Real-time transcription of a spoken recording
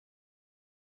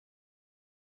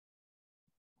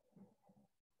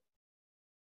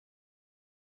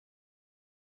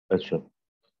Achha.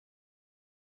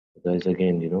 Guys,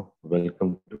 again,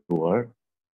 welcome to our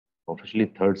officially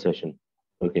third session.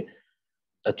 Okay.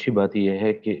 अच्छी बात यह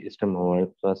है कि इस टाइम हमारे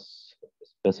पास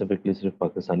स्पेसिफिकली सिर्फ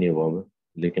पाकिस्तानी अवाम है,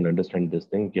 लेकिन अंडरस्टैंड दिस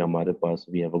थिंग कि हमारे पास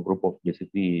we have a group of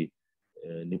basically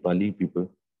Nepali people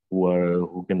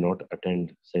who cannot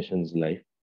attend sessions live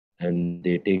and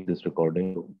they take this recording.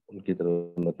 उनकी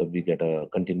तरफ मतलब we get a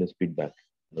continuous feedback.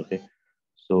 Okay.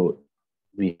 So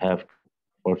we have,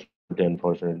 fortunately,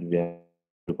 unfortunately, we have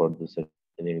to record this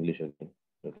in English again.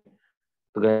 Okay.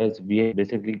 So guys, we have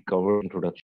basically covered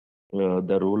introduction,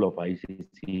 the role of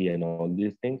ICC and all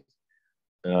these things.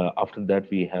 After that,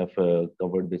 we have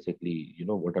covered basically,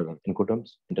 what are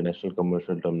Incoterms, international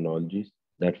commercial terminologies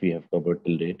that we have covered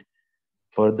till date.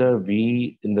 Further,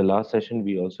 in the last session,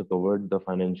 we also covered the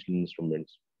financial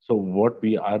instruments. So what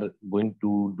we are going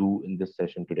to do in this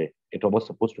session today, it was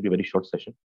supposed to be a very short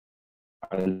session.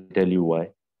 I'll tell you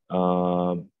why.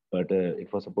 But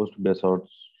it was supposed to be a short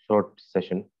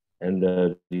session, and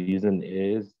the reason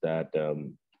is that I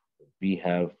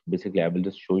will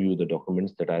just show you the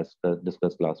documents that I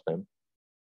discussed last time,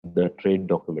 the trade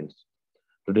documents.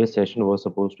 Today's session was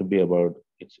supposed to be about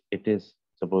it is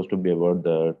supposed to be about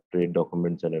the trade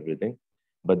documents and everything.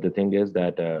 But the thing is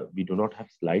that we do not have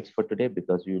slides for today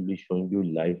because we will be showing you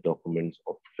live documents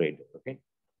of trade. Okay,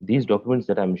 these documents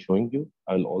that I'm showing you,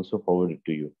 I'll also forward it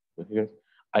to you. Okay,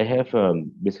 I have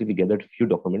basically gathered a few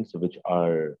documents which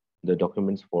are the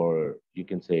documents for, you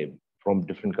can say, from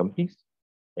different companies,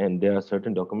 and there are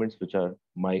certain documents which are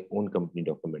my own company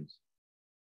documents.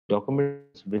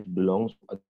 Documents which belongs to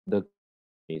other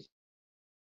companies.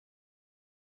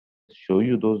 I will just show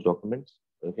you those documents.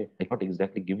 Okay, I cannot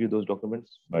exactly give you those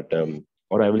documents, but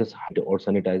or I will just hide or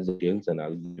sanitize the details and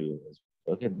I'll give you.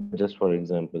 Okay, just for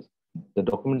examples, the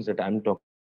documents that I'm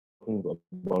talking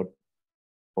about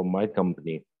for my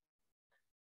company,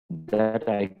 that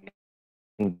I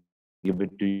can give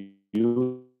it to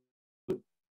you.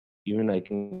 Even I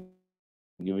can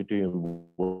give it to you in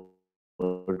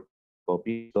Word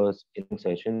copy because in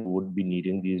session you would be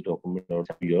needing these documents or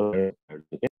your.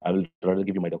 Okay, I will rather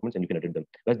give you my documents and you can edit them.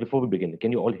 Guys, before we begin,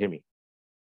 can you all hear me?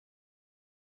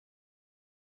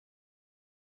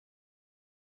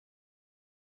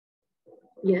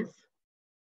 Yes.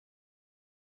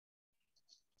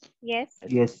 Yes.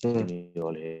 Yes, sir. Can you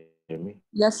all hear me?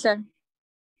 Yes, sir.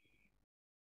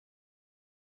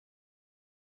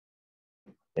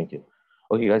 Thank you.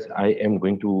 Okay, guys, I am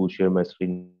going to share my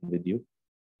screen with you.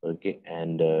 Okay,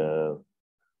 and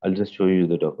I'll just show you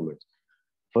the documents.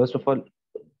 First of all,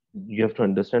 you have to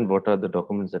understand what are the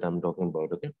documents that I'm talking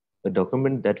about. Okay, the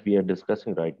document that we are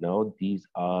discussing right now, these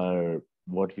are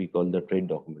what we call the trade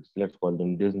documents. Let's call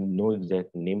them. There's no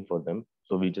exact name for them,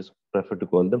 so we just prefer to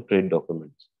call them trade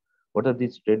documents. What are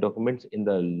these trade documents? In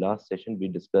the last session, we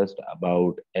discussed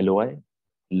about LOI,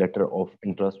 letter of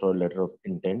interest or letter of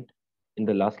intent. In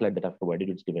the last slide that I've provided,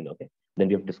 it's given. Okay. Then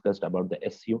we have discussed about the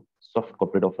SCO, soft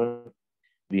corporate offer.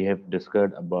 We have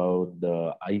discussed about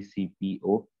the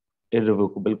ICPO,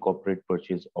 irrevocable corporate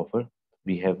purchase offer.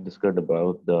 We have discussed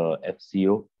about the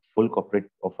FCO, full corporate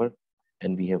offer,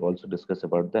 and we have also discussed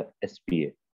about the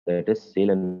SPA, that is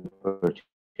sale and purchase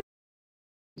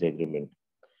agreement.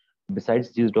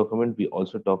 Besides these documents, we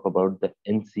also talk about the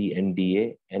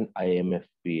NCNDA and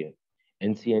IMFPA.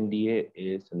 NCNDA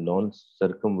is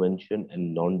non-circumvention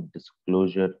and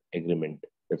non-disclosure agreement.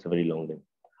 That's a very long name.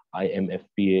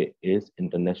 IMFPA is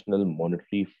International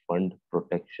Monetary Fund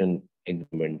Protection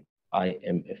Agreement,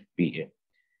 IMFPA.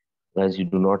 Guys, you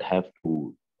do not have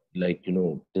to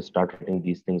just start writing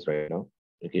these things right now.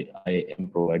 Okay, I am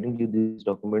providing you these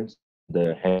documents.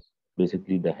 The head,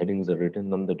 basically the headings are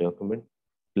written on the document,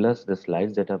 plus the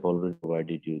slides that I've already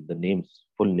provided you, the names,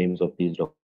 full names of these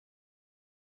documents.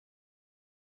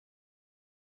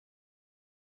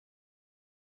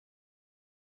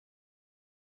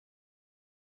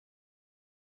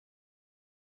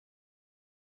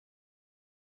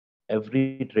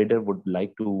 Every trader would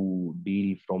like to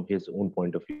deal from his own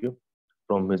point of view,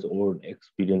 from his own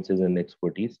experiences and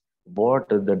expertise. What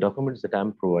the documents that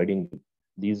I'm providing,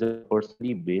 these are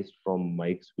personally based from my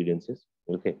experiences.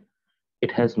 Okay,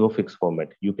 it has no fixed format.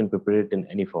 You can prepare it in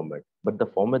any format, but the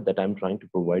format that I'm trying to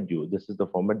provide you, this is the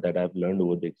format that I've learned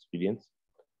over the experience.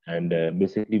 And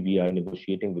basically, we are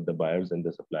negotiating with the buyers and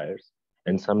the suppliers,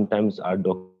 and sometimes our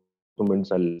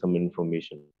documents are some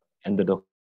information, and the document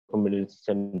is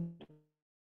sent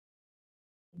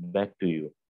back to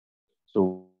you.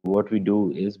 So what we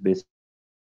do is basically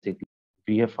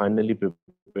we have finally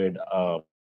prepared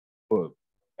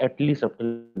at least up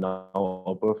till now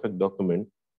a perfect document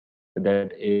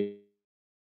that is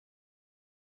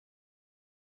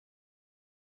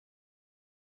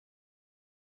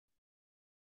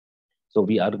So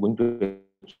we are going to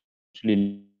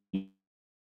actually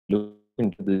look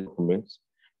into these documents.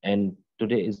 And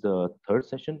today is the third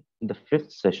session. In the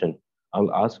fifth session,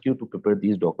 I'll ask you to prepare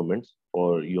these documents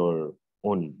for your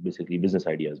own, basically, business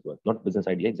idea as well. Not business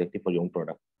idea, exactly for your own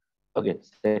product. Okay,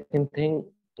 second thing,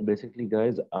 basically,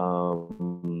 guys,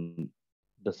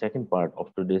 the second part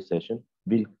of today's session,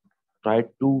 we'll try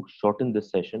to shorten this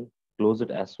session, close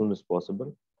it as soon as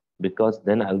possible, because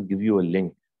then I'll give you a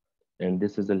link, and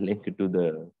this is a link to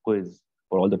the quiz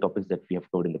for all the topics that we have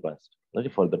covered in the past. Okay,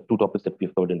 for the two topics that we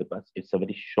have covered in the past, it's a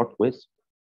very short quiz.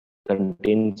 It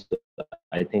contains,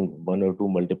 I think, one or two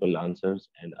multiple answers,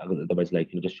 and otherwise,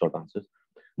 just short answers.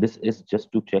 This is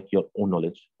just to check your own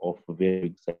knowledge of where you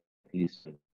exactly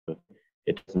stand. Okay,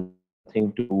 it has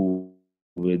nothing to do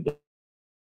with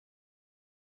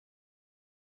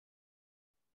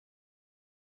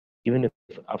even if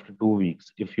after 2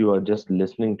 weeks, if you are just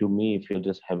listening to me, if you're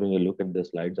just having a look at the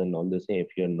slides and all this thing,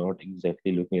 if you're not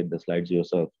exactly looking at the slides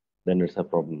yourself, then it's a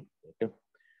problem. Okay.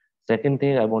 Second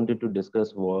thing I wanted to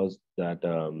discuss was that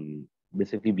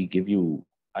basically we give you,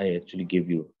 I actually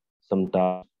gave you some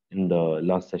tasks in the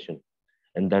last session,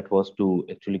 and that was to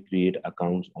actually create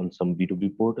accounts on some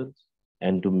B2B portals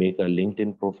and to make a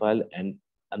LinkedIn profile and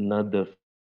another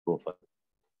Facebook profile.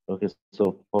 Okay,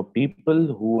 so for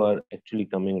people who are actually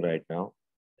coming right now,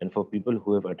 and for people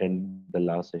who have attended the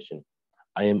last session,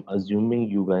 I am assuming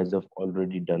you guys have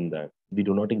already done that. Okay, because you have already done that. We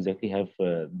do not exactly have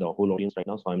the whole audience right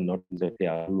now, so I'm not exactly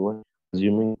asking everyone.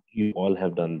 Assuming you all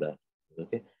have done that.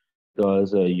 Okay,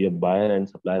 because your buyer and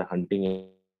supplier hunting and all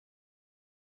this thing, if you have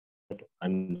not done that,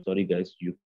 I'm sorry guys,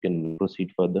 you cannot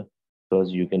proceed further,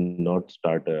 because you cannot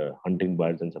start hunting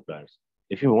buyers and suppliers.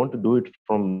 If you want to do it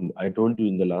from, I told you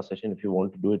in the last session, if you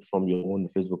want to do it from your own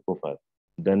Facebook profile,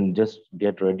 then just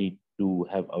get ready to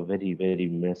have a very, very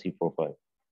messy profile,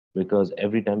 because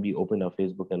every time we open our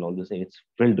Facebook and all this thing, it's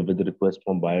filled with requests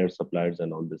from buyers, suppliers,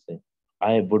 and all this thing.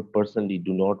 I would personally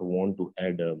do not want to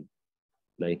add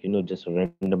just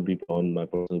random people on my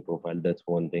personal profile. That's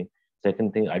one thing.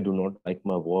 Second thing, I do not like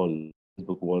my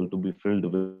Facebook wall to be filled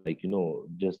with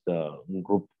just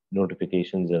group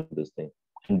notifications and all this thing.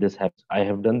 And this happens. I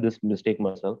have done this mistake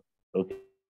myself. Okay, and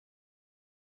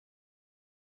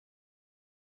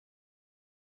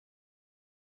I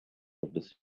have made a lot of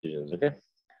decisions. Okay,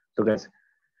 so guys,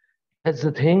 that's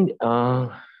the thing.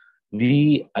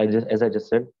 As I just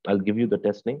said, I'll give you the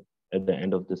test link at the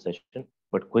end of this session.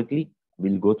 But quickly,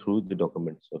 we'll go through the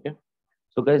documents. Okay.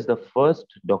 So, guys, the first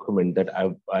document that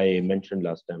I mentioned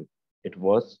last time, it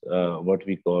was what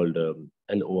we called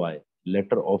LOI,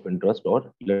 letter of interest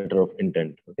or letter of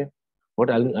intent. Okay. What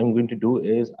I'm going to do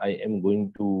is I am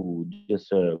going to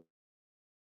just I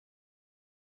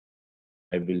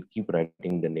will keep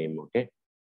writing the name. Okay.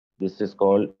 This is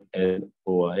called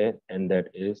LOI, and that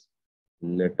is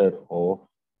letter of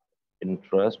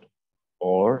interest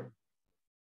or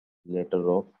letter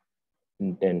of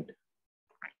intent.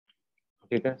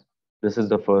 Okay, guys. This is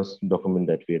the first document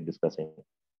that we are discussing.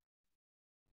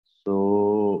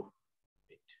 So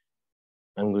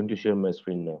I'm going to share my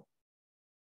screen now.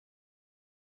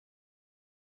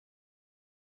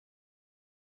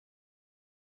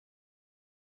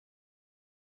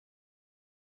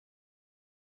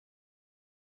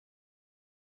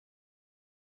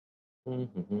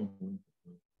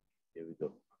 Here we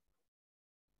go.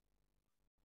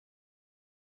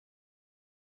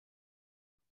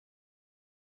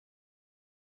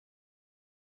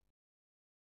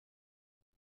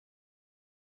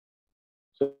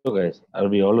 So, guys, are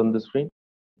we all on the screen?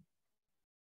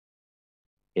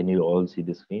 Can you all see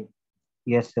the screen?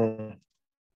 Yes, sir.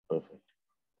 Perfect.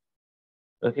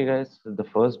 Okay, guys, so the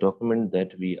first document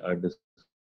that we are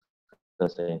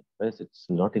discussing, guys, it's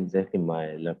not exactly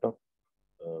my laptop.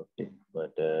 Okay,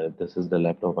 but this is the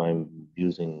laptop I'm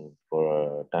using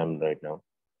for time right now.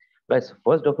 Guys,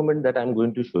 first document that I'm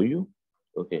going to show you,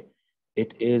 okay,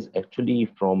 it is actually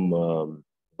from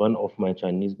one of my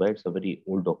Chinese buyer. It's a very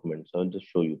old document, so I'll just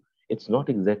show you. It's not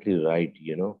exactly right,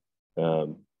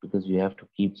 because you have to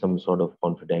keep some sort of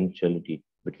confidentiality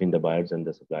between the buyers and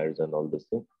the suppliers and all this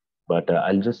thing. But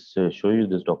I'll just show you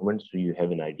this document so you have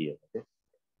an idea. Okay,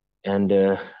 and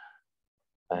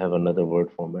I have another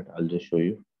word format. I'll just show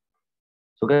you.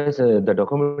 So, guys, the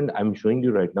document I'm showing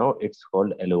you right now, it's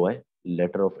called LOI,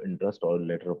 letter of interest or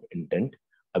letter of intent.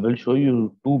 I will show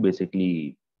you two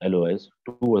basically LOIs,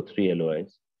 two or three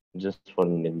LOIs, just for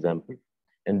an example.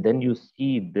 And then you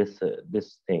see this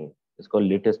thing. It's called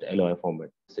latest LOI format.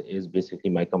 This is basically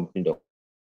my company document.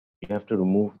 You have to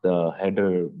remove the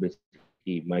header,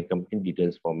 basically my company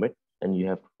details format, and you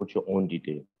have to put your own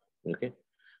detail. Okay,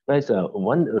 guys.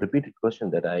 One repeated question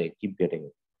that I keep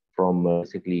getting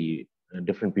basically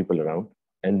different people around,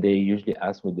 and they usually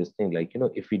ask me this thing like,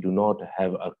 if we do not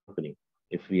have a company,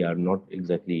 if we are not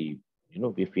exactly,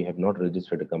 if we have not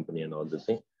registered a company and all this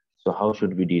thing, so how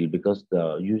should we deal? Because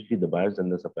usually the buyers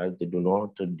and the suppliers, they do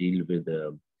not deal with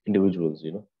individuals,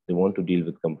 they want to deal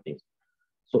with companies.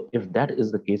 So if that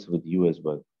is the case with you as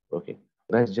well, okay,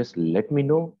 guys, just let me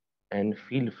know and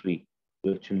feel free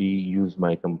to actually use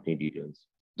my company details.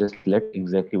 Just let me know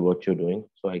exactly what you're doing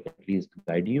so I can at least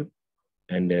guide you,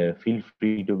 and feel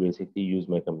free to basically use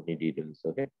my company details.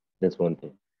 Okay, that's one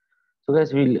thing. So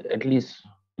guys, we'll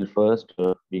first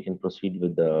we can proceed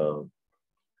with the.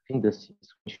 I think this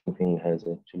screen sharing thing has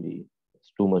actually,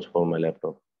 it's too much for my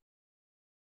laptop.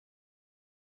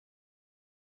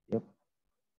 Yep.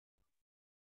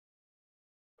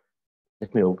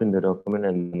 Let me open the document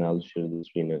and then I'll share the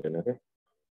screen again. Okay.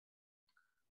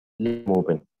 Let me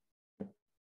open.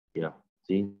 Yeah.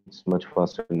 See, it's much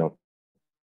faster now.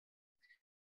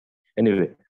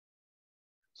 Anyway,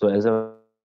 so as I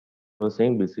was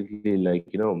saying, basically, like,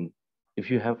 if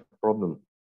you have a problem,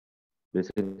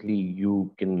 basically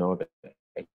you cannot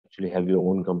actually have your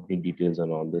own company details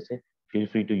and all this. Feel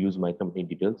free to use my company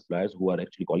details. Suppliers who are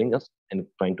actually calling us and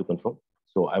trying to confirm.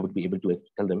 So I would be able to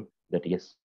tell them that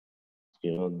yes,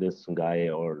 this guy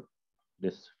or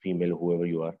this female, whoever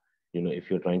you are, if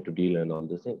you're trying to deal and all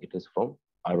this thing, it is from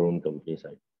our own company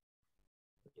side.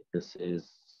 This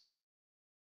is,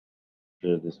 let me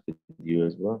share this with you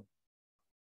as well.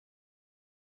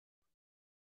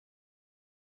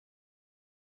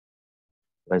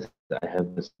 Guys, I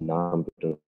have this now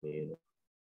computer with me.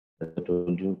 As I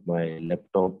told you, my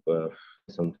laptop, there's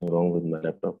something wrong with my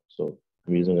laptop. So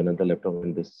I'm using another laptop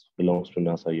and this belongs to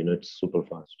NASA. It's super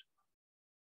fast.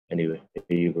 Anyway,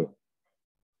 here you go.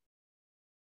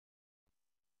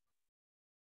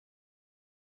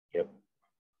 Yep.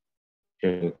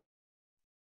 Sharing it.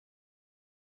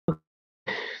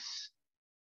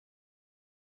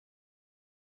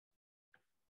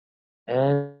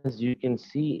 As you can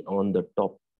see on the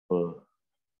top,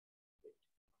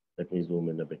 let me zoom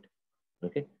in a bit.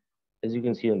 Okay. As you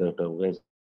can see on the top, guys,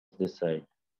 this side.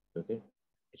 Okay.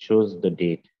 It shows the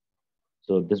date.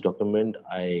 So this document,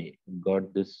 I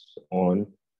got this on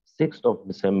 6th of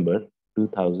December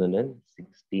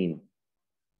 2016.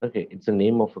 Okay, it's a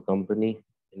name of a company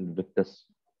in Victus.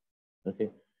 Okay,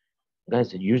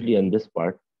 guys, usually on this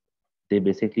part, they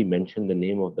basically mention the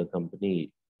name of the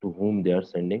company to whom they are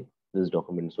sending this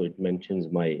document. So it mentions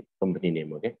my company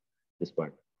name. Okay, this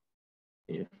part.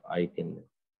 If I can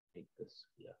take this,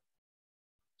 yeah.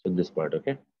 So this part,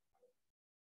 okay.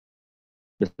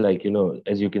 This is like,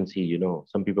 as you can see,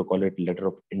 some people call it letter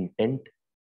of intent.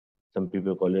 Some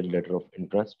people call it letter of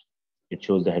interest. It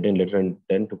shows the heading letter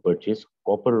intent to purchase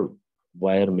copper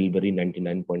wire Milbury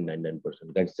 99.99%.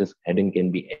 That's just heading can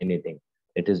be anything.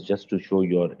 It is just to show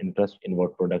your interest in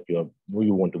what product who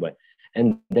you want to buy.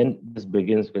 And then this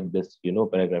begins with this,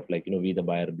 paragraph like, we the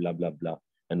buyer, blah, blah, blah,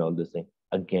 and all this thing.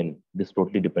 Again, this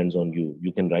totally depends on you.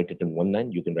 You can write it in one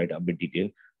line, you can write a bit detail.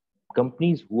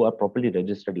 Companies who are properly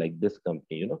registered like this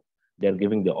company, they're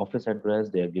giving their office address,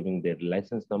 they're giving their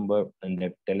license number, and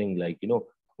they're telling like,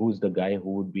 who's the guy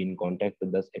who would be in contact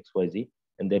with us, XYZ,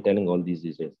 and they're telling all these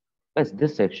details. Guys,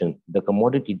 this section, the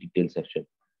commodity detail section,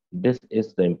 this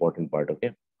is the important part,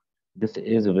 okay? This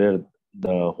is where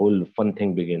the whole fun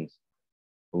thing begins.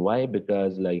 Why?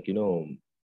 Because like,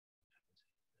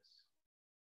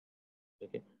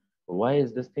 okay, why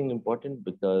is this thing important?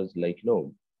 Because like,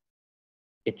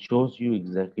 it shows you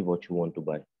exactly what you want to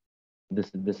buy. This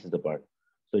is the part.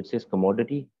 So it says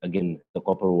commodity, again, the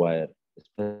copper wire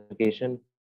specification,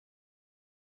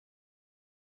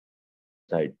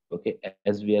 side. Okay,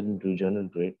 as we are in regional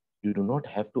trade, you do not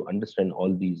have to understand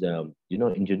all these,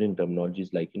 engineering terminologies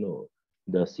like,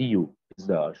 the CU is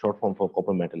the short form for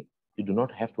copper metal. You do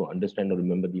not have to understand or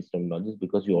remember these terminologies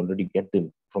because you already get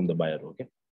them from the buyer. Okay,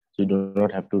 so you do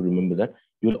not have to remember that.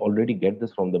 You will already get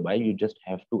this from the buyer. You just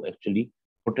have to actually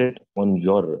put it on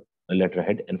your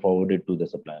letterhead and forward it to the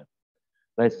supplier.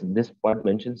 Guys, this part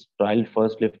mentions trial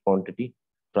first lift quantity.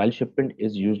 Trial shipment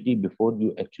is usually before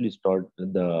you actually start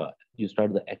the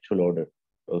actual order.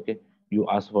 Okay, you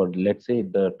ask for, let's say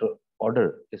the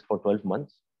order is for 12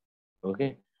 months.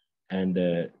 Okay, and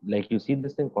like you see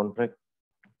this thing, contract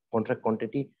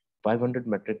quantity 500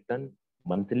 metric ton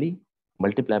monthly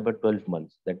multiplied by 12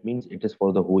 months. That means it is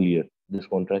for the whole year. This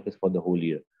contract is for the whole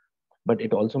year, but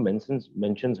it also mentions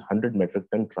 100 metric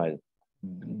ton trial.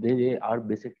 They are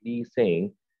basically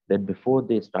saying that before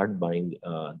they start buying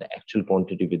the actual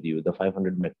quantity with you, the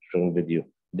 500 metric ton with you,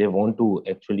 they want to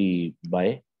actually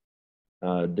buy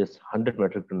this 100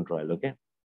 metric ton trial. Okay,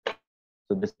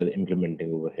 So this is we are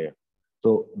implementing over here.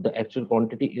 So the actual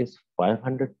quantity is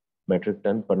 500 metric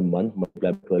ton per month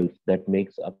multiplied by 12. That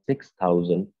makes up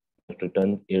 6,000 metric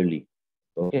ton yearly.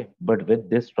 Okay, but with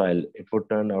this trial, it would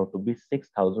turn out to be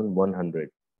 6,100.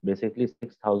 Basically,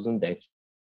 6,000 the actual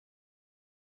quantity is being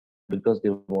used, but because they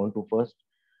want to first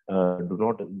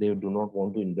they do not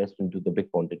want to invest into the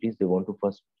big quantities. They want to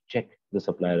first check the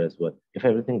supplier as well. If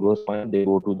everything goes fine, they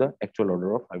go to the actual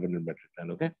order of 500 metric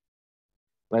ton. Okay.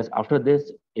 Whereas after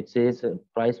this, it says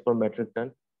price per metric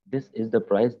ton. This is the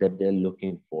price that they're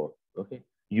looking for. Okay,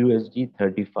 USD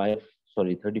 35,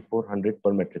 sorry, 3,400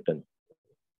 per metric ton.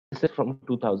 This is from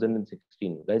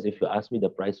 2016, guys. If you ask me the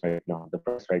price right now, the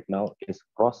price right now is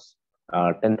cross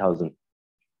 10,000,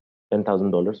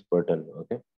 $10,000 per ton.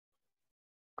 Okay,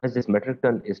 guys, this metric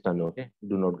ton is ton. Okay,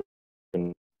 do not get me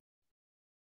wrong.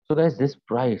 So, guys, this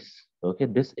price, okay,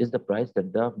 this is the price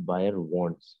that the buyer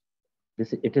wants.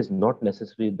 This it is not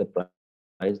necessarily the price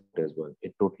that the buyer as well.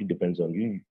 It totally depends on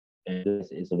you, and this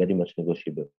price is very much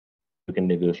negotiable. You can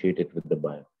negotiate it with the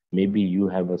buyer. Maybe you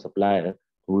have a supplier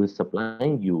who is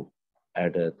supplying you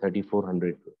at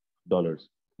 $3,400,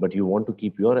 but you want to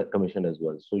keep your commission as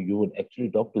well. So you would actually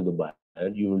talk to the buyer.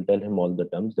 You will tell him all the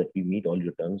terms that we meet all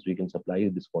your terms. We can supply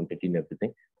you this quantity and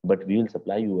everything, but we will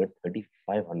supply you at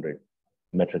 3,500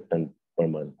 metric ton per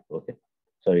month. Okay,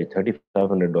 sorry,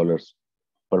 $3,500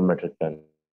 per metric ton.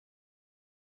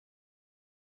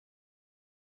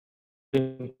 To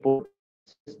import,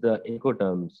 it says the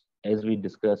Incoterms, as we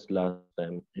discussed last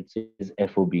time, it says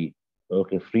FOB,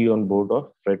 okay, free on board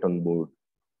or freight on board.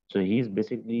 So he's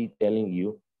basically telling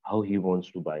you how he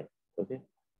wants to buy. Okay,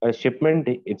 a shipment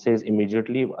it says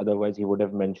immediately. Otherwise, he would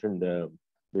have mentioned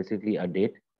basically a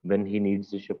date when he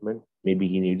needs the shipment. Maybe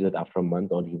he needs it after a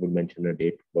month, or he would mention a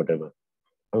date, whatever.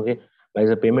 Okay, as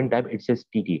a payment type, it says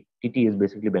TT. TT is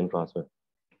basically bank transfer.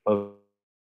 Okay,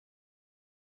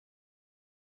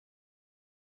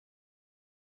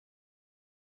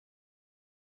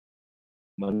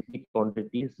 monthly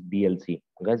quantity is DLC.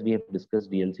 Guys, we have discussed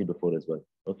DLC before as well.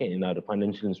 Okay, in our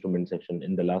financial instrument section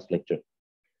in the last lecture.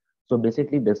 So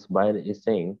basically, this buyer is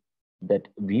saying that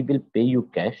we will pay you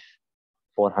cash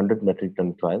for 100 metric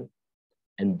ton trial,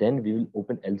 and then we will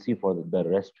open LC for the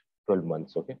rest 12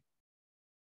 months. Okay,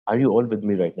 are you all with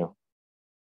me right now?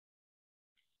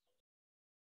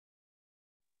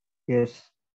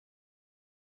 Yes.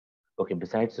 Okay,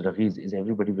 besides Rafiz, is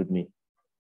everybody with me?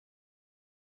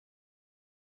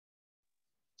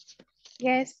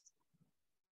 Yes.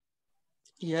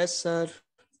 Yes, sir.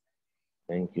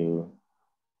 Thank you.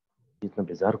 इतना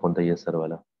bizarre कौन था ये sir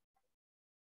वाला?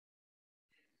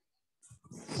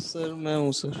 Sir मैं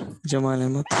हूँ sir, Jamal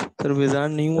Ahmad sir.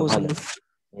 विजान नहीं हुआ Jamal.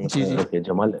 Sir. Ji ji. Okay,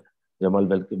 Jamal. Jamal,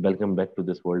 welcome back to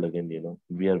this world again.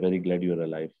 We are very glad you're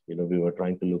alive. We were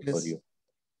trying to look for yes. you,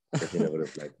 but you never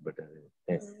replied. But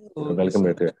okay welcome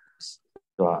sir. back.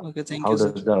 So, okay, thank you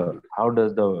sir. how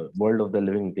does the world of the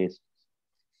living taste?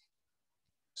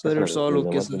 Sir कैसा लग it's रहा है? All कोई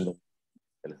okay जमात sir. बंदा?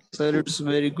 चलो, sir it's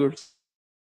very good.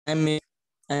 I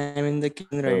am in the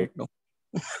king wow, right now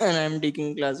and I am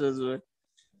taking classes well.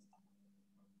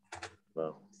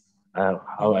 wow.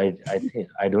 How I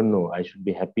think I don't know. I should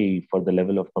be happy for the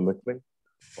level of commitment,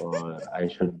 or I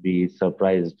should be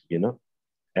surprised,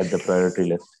 at the priority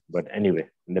list. But anyway,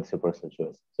 that's your personal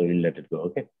choice. So we'll let it go.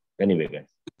 Okay. Anyway, guys.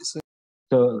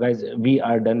 So, guys, we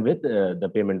are done with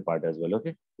the payment part as well.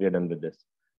 Okay. We are done with this.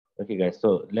 Okay, guys.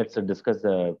 So let's discuss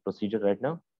the procedure right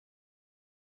now.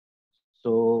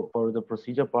 So for the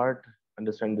procedure part,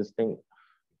 understand this thing.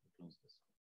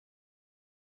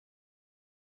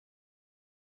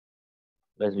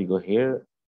 Guys, we go here,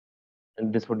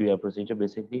 and this would be our procedure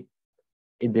basically.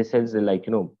 This says like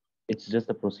it's just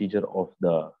the procedure of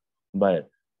the buyer.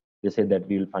 They say that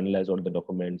we will finalize all the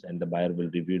documents and the buyer will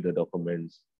review the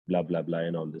documents, blah blah blah,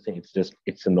 and all this thing.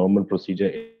 It's a normal procedure.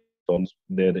 It's almost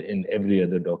there in every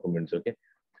other documents. Okay,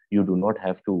 you do not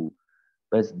have to.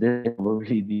 But this is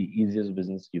probably the easiest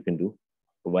business you can do.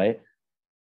 Why? You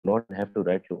do not even have to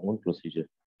write your own procedure.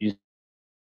 You just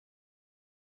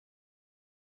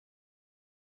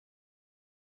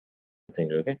have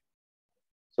to write the documents and then you just sign the document and it's everything. Okay,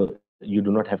 so you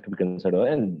do not have to be concerned,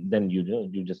 and then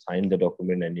you just sign the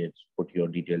document and you put your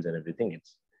details and everything.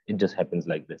 It just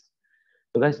happens like this.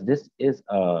 So guys, this is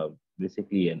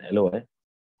basically an LOI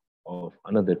of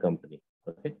another company.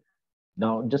 Okay.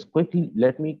 Now just quickly,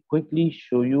 let me quickly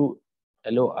show you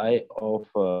LOI of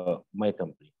my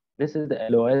company. This is the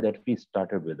LOI that we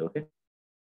started with. Okay.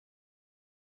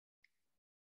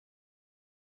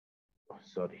 Oh,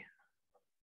 sorry.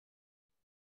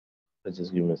 Let's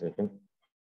just give me a second.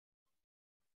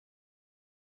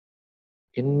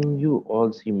 Can you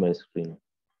all see my screen?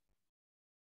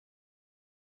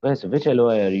 Guys, which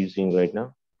LOI are you using right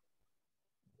now?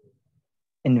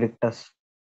 Invictus.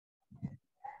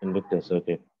 Invictus,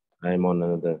 okay. I am on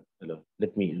another LOI.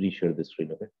 Let me reshare this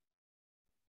screen, okay?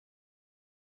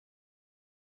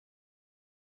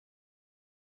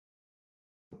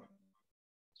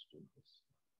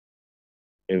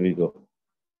 Here we go.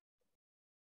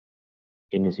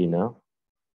 Can you see now?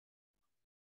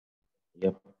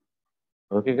 Yep.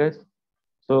 Okay, guys.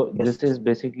 So Yes. this is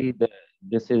basically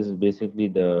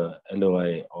the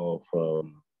LOI of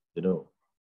you know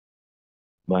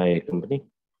my company.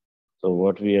 So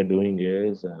what we are doing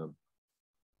is God,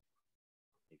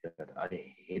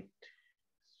 I hate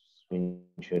screen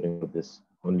sharing for this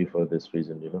only for this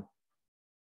reason.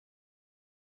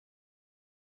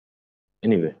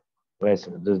 Anyway, guys,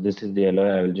 this is the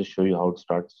LOI. I will just show you how it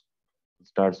starts. It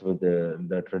starts with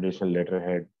the traditional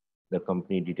letterhead, the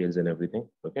company details and everything.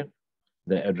 Okay,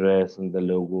 the address and the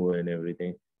logo and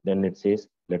everything. Then it says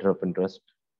letter of interest.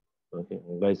 Okay,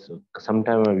 guys.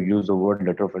 Sometimes I use the word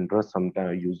letter of interest. Sometimes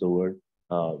I use the word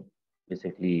uh,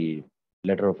 basically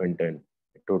letter of intent.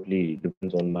 It totally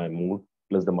depends on my mood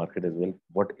plus the market as well.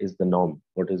 What is the norm?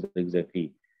 What is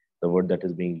exactly the word that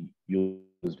is being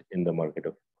used in the market?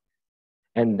 Okay.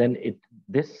 And then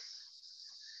this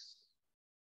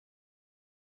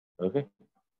okay,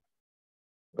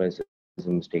 guys, this is a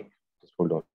mistake. Just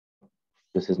hold on.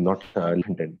 This is not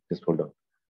intent. Just hold on.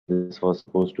 This was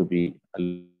supposed to be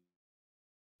a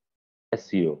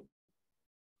SEO.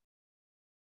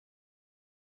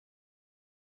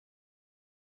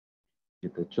 ये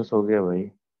तो चुस हो गया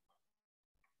भाई.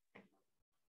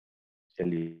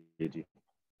 चलिए जी.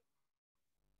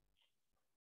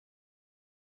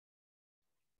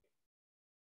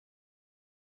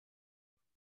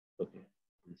 Okay.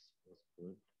 This was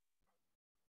good.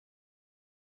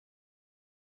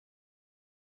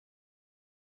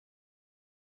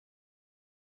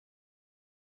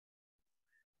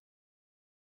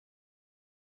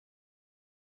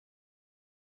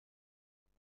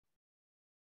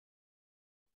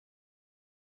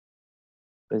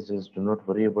 Guys, just do not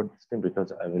worry about this thing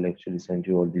because I will actually send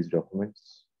you all these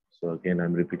documents. So again,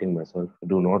 I'm repeating myself.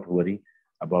 Do not worry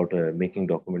about making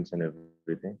documents and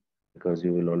everything because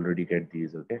you will already get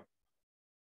these. Okay.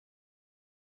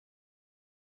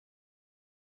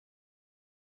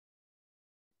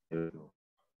 Here we go.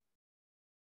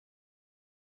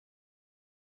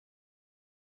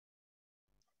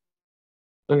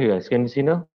 Okay, guys, can you see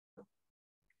now?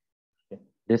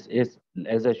 This is,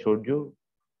 as I showed you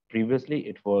previously,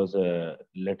 it was a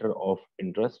letter of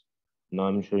interest. Now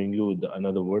I'm showing you the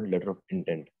another word, letter of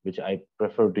intent, which I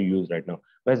prefer to use right now.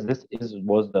 Guys, this is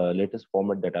was the latest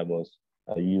format that I was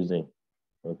using.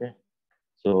 Okay.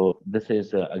 So this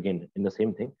is again in the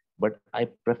same thing, but I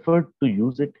prefer to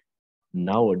use it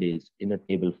nowadays in a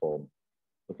table form.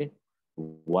 Okay,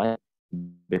 why?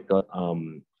 Because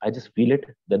I just feel it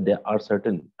that there are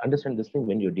certain understand this thing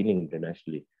when you're dealing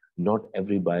internationally. Not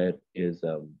every buyer is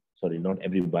sorry, not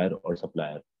every buyer or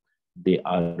supplier. They're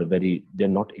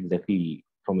not exactly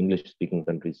from English speaking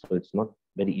countries, so it's not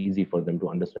very easy for them to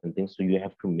understand things. So you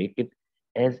have to make it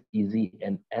as easy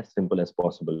and as simple as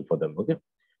possible for them. Okay,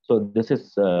 so this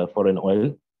is for an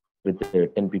oil with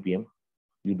 10 ppm.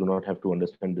 You do not have to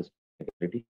understand this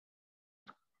technicality.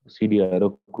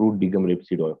 CDRO, crude degum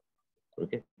rapeseed oil.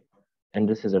 Okay, and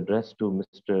this is addressed to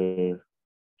Mr.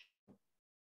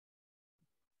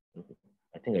 Okay.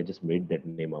 I think I just made that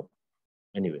name up.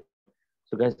 Anyway,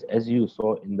 so guys, as you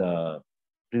saw in the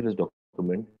previous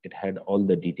document, it had all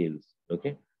the details,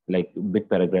 okay, like big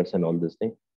paragraphs and all this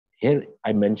thing. Here,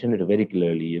 I mentioned it very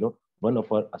clearly, one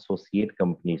of our associate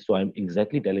companies. So I'm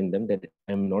exactly telling them that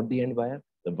I'm not the end buyer.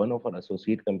 The one of our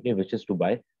associate company wishes to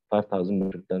buy 5,000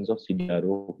 metric tons of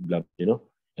CDRO,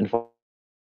 and for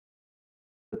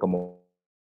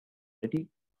commodity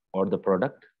or the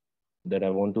product that I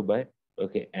want to buy.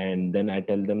 Okay, and then I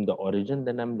tell them the origin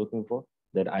that I'm looking for,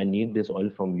 that I need this oil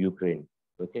from Ukraine.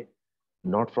 Okay,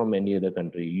 not from any other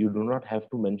country. You do not have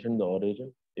to mention the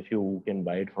origin if you can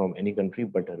buy it from any country.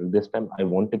 But this time I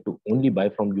wanted to only buy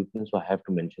from Ukraine, so I have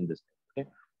to mention this. Okay,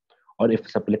 or if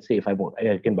let's say if I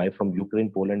can buy from Ukraine,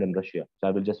 Poland, and Russia, so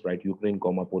I will just write Ukraine,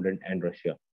 comma Poland and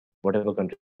Russia, whatever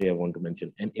country I want to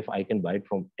mention. And if I can buy it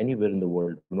from anywhere in the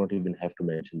world, I do not even have to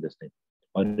mention this thing.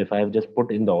 Or if I have just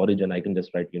put in the origin, I can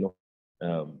just write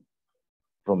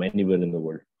from anywhere in the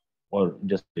world, or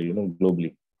just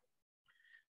globally.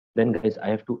 Then guys, I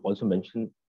have to also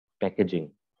mention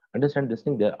packaging. Understand this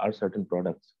thing, there are certain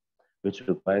products which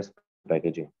require special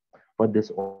packaging. For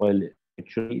this oil, it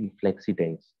should be in flexi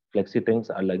tanks. Flexi tanks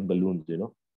are like balloons.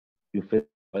 You fill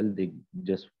oil, they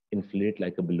just inflate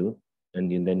like a balloon,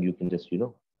 and then you can just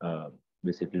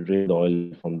basically drain the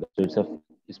oil from them. So it's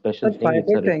a special The thing.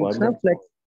 It's fiber a tanks, requirement. flex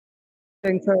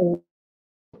tanks are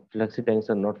No, flexi tanks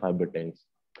are not fiber tanks.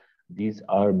 These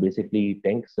are basically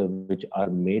tanks which are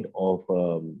made of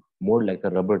more like a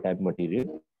rubber type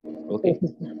material. Okay,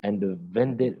 and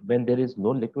when there is no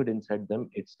liquid inside them,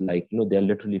 it's like they're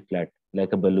literally flat,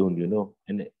 like a balloon.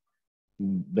 And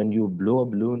when you blow a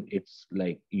balloon, it's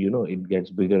like it gets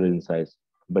bigger in size.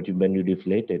 But when you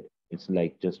deflate it, it's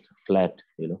like just flat.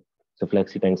 So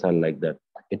flexi tanks are like that.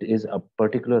 It is a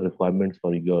particular requirement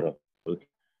for Europe. Okay,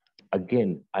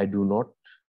 again, I do not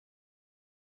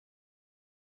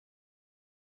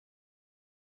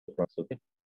okay.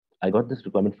 I got this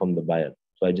requirement from the buyer,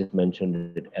 so I just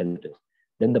mentioned it as it is.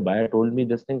 Then the buyer told me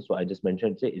this thing, so I just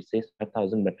mentioned it says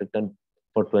 5,000 metric ton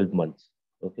for 12 months.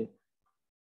 Okay,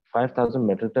 5,000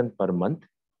 metric ton per month.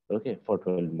 Okay, for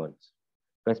 12 months.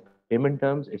 As payment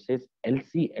terms, it says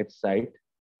LC at site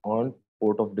on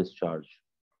port of discharge.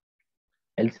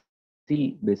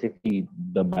 LC basically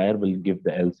the buyer will give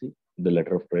the LC, the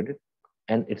letter of credit,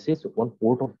 and it says on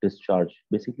port of discharge.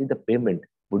 Basically, the payment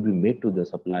would be made to the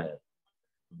supplier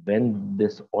when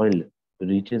this oil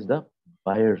reaches the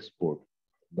buyer's port,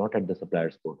 not at the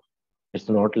supplier's port. It's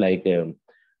not like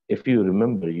if you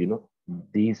remember,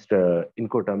 these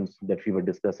Incoterms that we were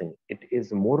discussing. It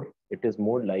is more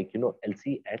like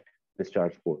LC at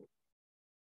discharge port.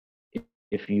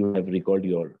 If you have recalled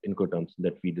your Incoterms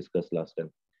that we discussed last time,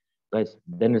 guys,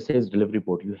 then it says delivery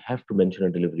port. You have to mention a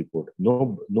delivery port.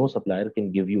 No supplier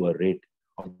can give you a rate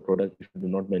of the product if you do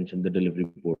not mention the delivery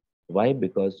port. Why?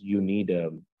 Because you need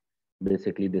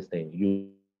basically this thing.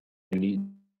 You need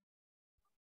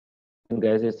then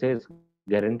guys, it says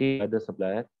guaranteed by the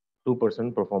supplier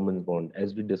 2% performance bond.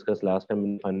 As we discussed last time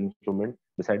in the financial instrument,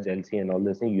 besides LC and all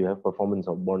this thing, you have performance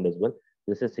of bond as well.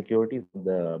 This is security for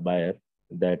the buyer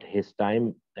that his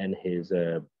time and his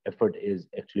effort is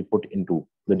actually put into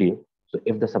the deal. So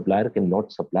if the supplier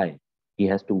cannot supply, he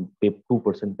has to pay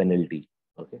 2% penalty.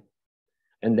 Okay.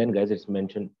 And then guys, it's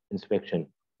mentioned inspection.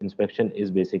 Inspection is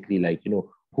basically like, who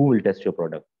will test your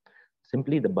product?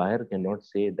 Simply the buyer cannot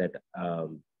say that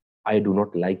I do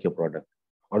not like your product,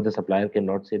 or the supplier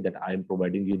cannot say that I am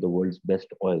providing you the world's best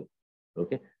oil.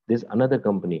 Okay, there's another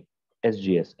company,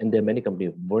 SGS, and there are many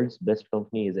companies. World's best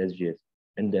company is SGS,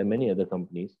 and there are many other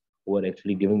companies who are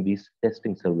actually giving these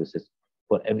testing services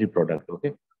for every product.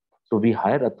 Okay, so we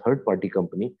hire a third party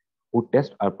company who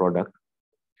test our product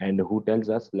and who tells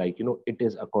us like it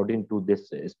is according to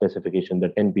this specification, the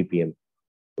 10 ppm.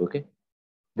 Okay,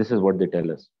 this is what they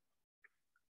tell us,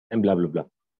 and blah blah blah.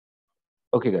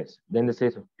 Okay, guys. Then it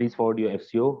says, please forward your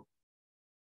FCO.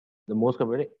 The most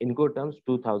common Incoterms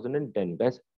 2010.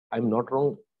 Guys, I'm not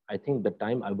wrong. I think the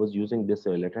time I was using this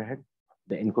letterhead,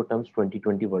 the Incoterms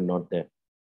 2020 were not there.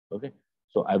 Okay,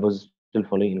 so I was still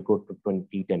following Incot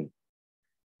 2010.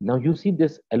 Now you see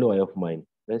this LOI of mine,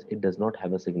 guys. It does not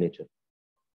have a signature.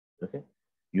 Okay,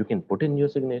 you can put in your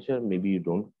signature. Maybe you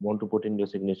don't want to put in your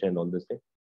signature and all this thing.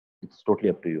 It's totally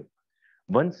up to you.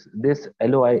 Once this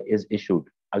LOI is issued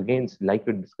against, like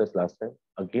we discussed last time,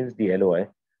 against the LOI,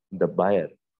 the buyer,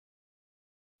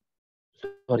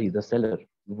 sorry, the seller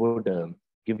would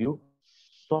give you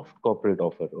soft corporate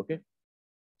offer. Okay,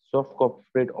 soft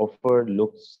corporate offer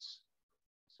looks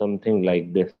something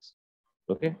like this.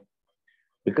 Okay,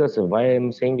 because why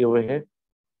I'm saying over here,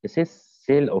 it says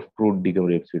sale of crude decom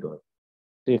rapeseed oil.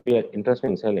 So if you are interested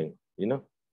in selling,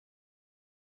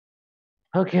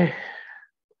 okay,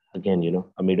 again,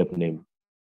 a made up name.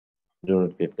 Do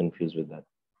not get confused with that.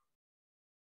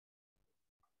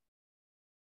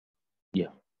 Yeah.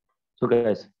 So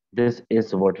guys, this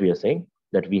is what we are saying,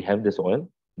 that we have this oil,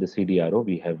 the CDRO,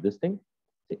 we have this thing.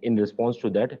 In response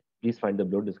to that, please find the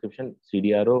below description.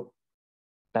 CDRO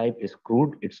type is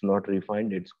crude. It's not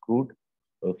refined. It's crude.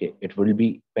 Okay. It will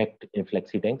be packed in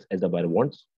flexi tanks as the buyer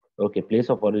wants. Okay.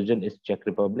 Place of origin is Czech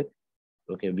Republic.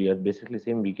 Okay. We are basically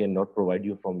saying we cannot provide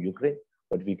you from Ukraine,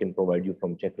 but we can provide you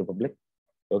from Czech Republic.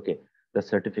 Okay. The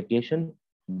certification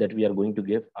that we are going to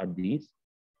give are these: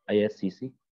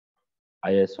 ISCC,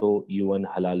 ISO, UN,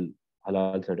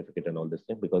 halal certificate, and all this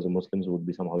thing, because the Muslims would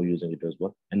be somehow using it as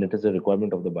well, and it is a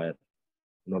requirement of the buyer,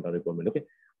 not a requirement. Okay,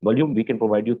 volume we can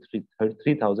provide you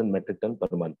 3,000 metric ton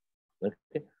per month.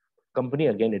 Okay, company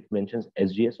again it mentions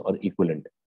SGS or equivalent.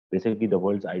 Basically, the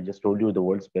world's I just told you the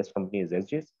world's best company is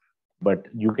SGS, but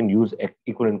you can use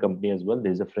equivalent company as well.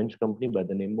 There is a French company by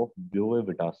the name of Bureau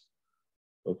Vitas.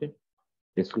 Okay,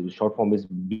 its short form is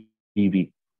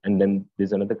BV, and then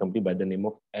there's another company by the name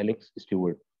of Alex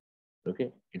Stewart.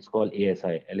 Okay, it's called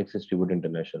ASI, Alex Stewart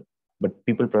International, but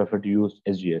people prefer to use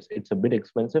SGS. It's a bit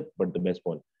expensive, but the best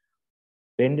one.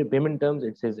 Payment terms,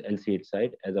 it says LCH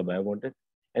side as a buyer wanted,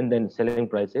 and then selling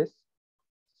price is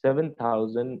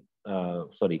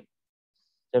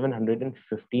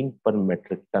 715 per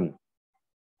metric ton.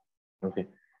 Okay,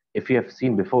 if you have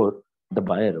seen before, the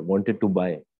buyer wanted to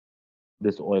buy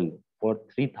this oil for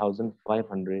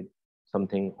 3,500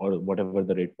 something or whatever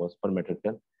the rate was per metric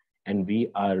ton, and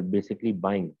we are basically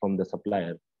buying from the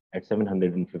supplier at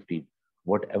 750.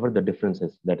 Whatever the difference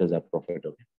is, that is our profit.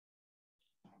 Okay.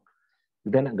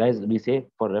 Then, guys, we say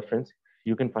for reference,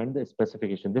 you can find the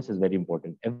specification. This is very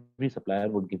important. Every supplier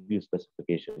would give you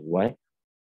specification. Why?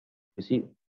 You see,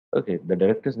 okay, the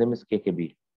director's name is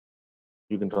KKB.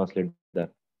 You can translate that.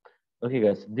 Okay,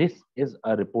 guys, this is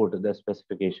a report, the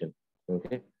specification,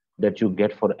 okay, that you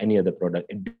get for any other product.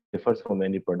 It differs from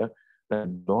any product. Now,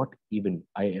 not even,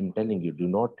 I am telling you, do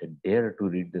not dare to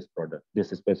read this product, this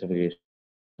specification.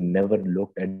 I never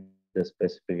looked at the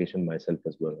specification myself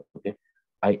as well. Okay,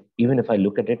 even if I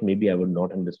look at it, maybe I would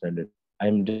not understand it.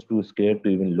 I'm just too scared to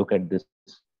even look at this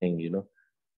thing. So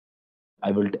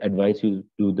I will advise you to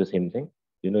do the same thing.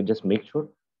 Just make sure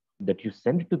that you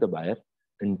send it to the buyer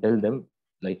and tell them,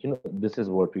 like, this is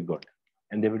what we got.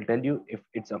 And they will tell you if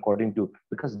it's according to,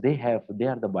 because they are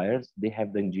the buyers, they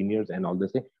have the engineers and all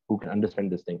this thing who can understand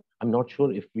this thing. I'm not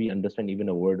sure if we understand even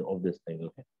a word of this thing.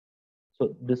 Okay.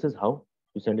 So this is how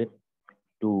you send it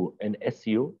to an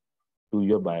SEO to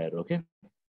your buyer. Okay.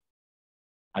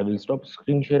 I will stop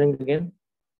screen sharing again,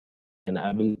 and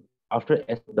I will, after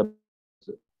the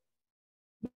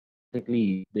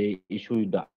basically they issue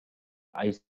the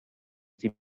ICPO,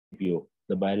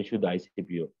 the buyer issue the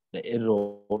ICPO, the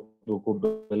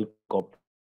irrevocable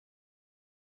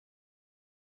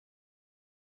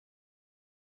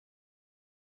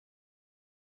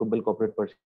corporate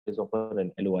purchase offer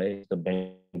and LOI is the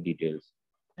bank details,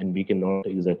 and we cannot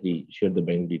exactly share the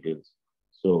bank details.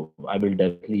 So I will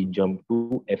directly jump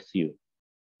to FCO.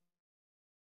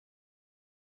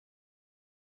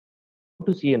 How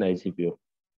to see an ICPO?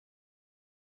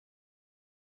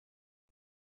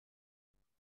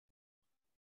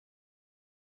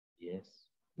 Yes,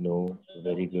 no,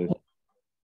 very good.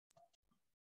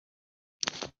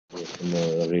 Yes,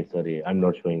 no, sorry, I'm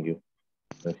not showing you.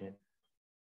 Okay,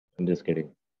 I'm just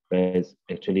kidding. Guys,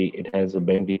 actually, it has a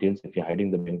bank details. If you're hiding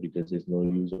the bank details, there's no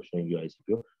use of showing you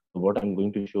ICPO. So what I'm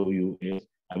going to show you is,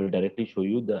 I will directly show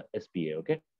you the SPA,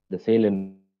 okay? The sale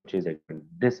and purchase agreement.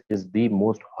 This is the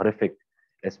most horrific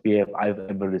SPA I've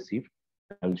ever received.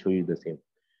 I'll show you the same.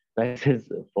 This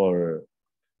is for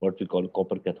what we call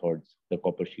copper cathodes, the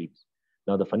copper sheets.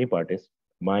 Now, the funny part is,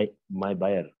 my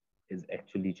buyer is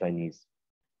actually Chinese,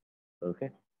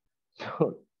 okay?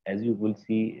 So as you will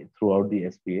see throughout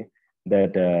the SPA,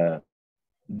 that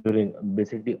during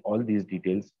basically all these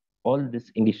details, all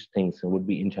these English things would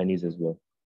be in Chinese as well.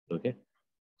 Okay.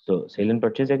 So sale and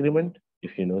purchase agreement,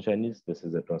 if you know Chinese, this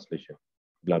is a translation.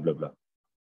 Blah blah blah.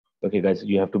 Okay, guys,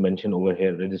 you have to mention over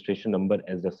here registration number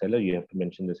as the seller. You have to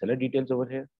mention the seller details over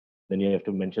here. Then you have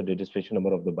to mention registration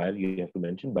number of the buyer. You have to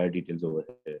mention buyer details over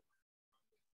here.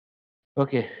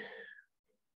 Okay.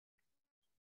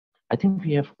 I think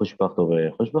we have Khushbakht over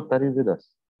here. Khushbakht, are you with us?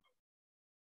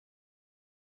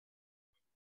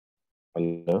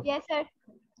 Hello? Yes, sir.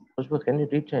 Khushbakht, can you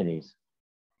read Chinese?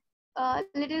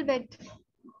 Little bit.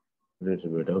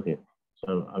 Little bit, okay.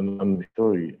 So I'm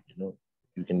sure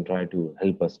you can try to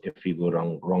help us if we go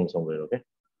wrong somewhere, okay?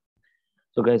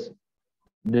 So guys,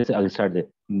 this I'll start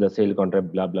the sale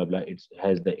contract, blah blah blah. It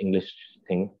has the English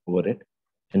thing over it,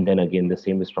 and then again the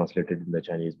same is translated in the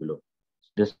Chinese below.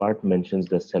 This part mentions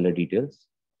the seller details,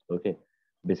 okay?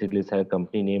 Basically, seller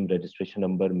company name, registration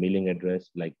number, mailing address,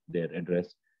 like their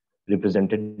address,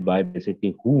 represented by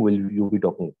basically who will you be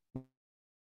talking,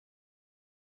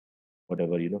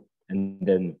 whatever, and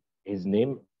then his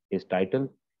name, his title,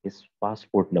 his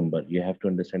passport number. You have to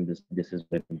understand this. This is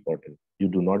very important. You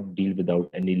do not deal without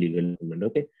any legal document,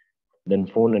 okay? Then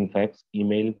phone and fax,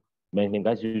 email, bank name.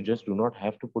 Guys, you just do not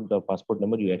have to put the passport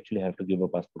number. You actually have to give a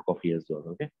passport copy as well,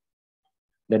 okay?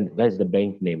 Then, guys, the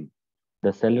bank name,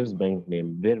 the seller's bank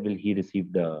name. Where will he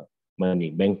receive the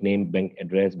money? Bank name, bank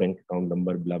address, bank account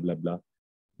number, blah blah blah.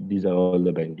 These are all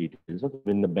the bank details. Okay,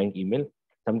 in the bank email,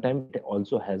 sometimes it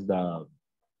also has the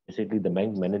basically the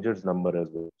bank manager's number as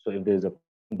well. So if there is a problem,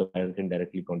 the buyer can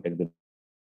directly contact the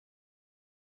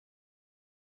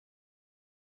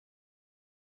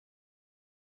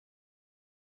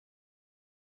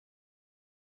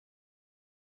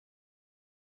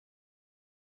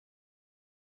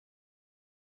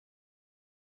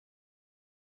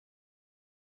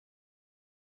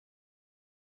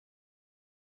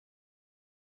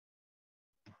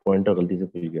pointer गलती से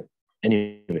भूल गया.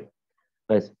 Anyway,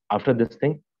 guys, after this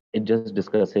thing, it just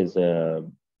discusses the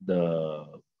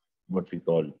what we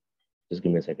call. Just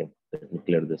give me a second. Let me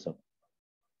clear this up.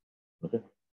 Okay.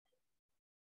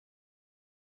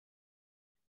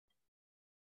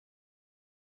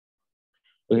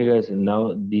 Okay, guys.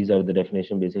 Now these are the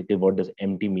definition. Basically, what does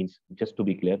empty means? Just to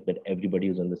be clear, that everybody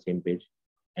is on the same page,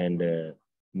 and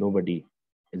nobody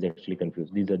is actually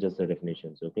confused. These are just the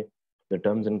definitions. Okay. The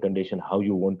terms and condition, how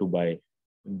you want to buy,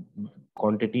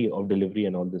 quantity of delivery,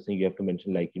 and all this thing. You have to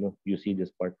mention, like, you see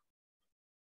this part,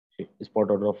 spot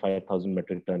order of 5,000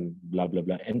 metric ton, blah blah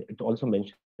blah, and it also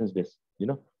mentions this,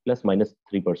 plus minus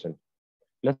 3%,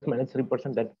 plus minus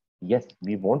 3%. That yes,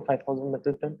 we want 5,000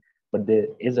 metric ton, but there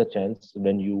is a chance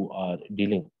when you are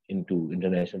dealing into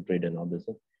international trade and all this,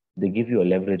 they give you a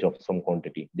leverage of some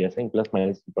quantity. They are saying plus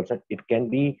minus 3%. It can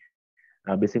be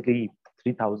basically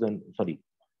 3,000. Sorry,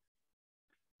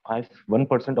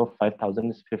 1% of 5,000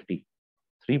 is 50.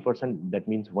 3%, that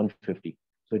means 150.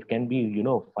 So it can be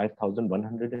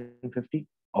 5,150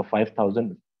 or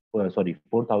 5,000, sorry,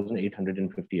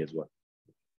 4,850 as well,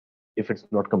 if it's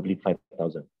not complete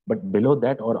 5,000. But below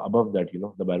that or above that,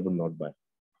 the buyer will not buy.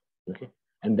 Okay.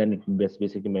 And then it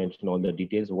basically mention all the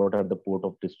details, what are the port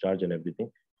of discharge and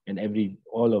everything, and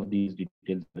all of these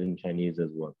details are in Chinese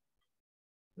as well.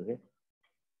 Okay.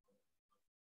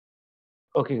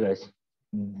 Okay, guys,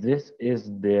 this is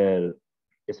their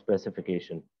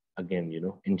specification again,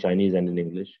 in Chinese and in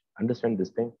English. Understand this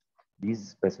thing. These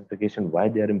specification, why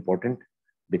they are important?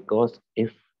 Because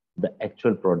if the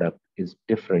actual product is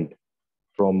different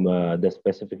from the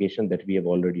specification that we have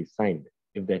already signed,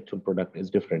 if the actual product is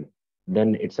different,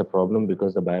 then it's a problem,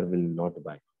 because the buyer will not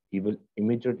buy. He will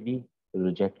immediately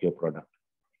reject your product.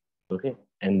 Okay.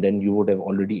 And then you would have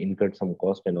already incurred some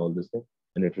cost and all this thing,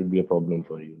 and it will be a problem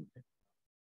for you. Okay?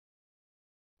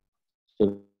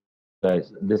 So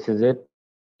guys, this is it.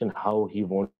 And how he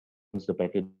wants the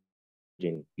packaging.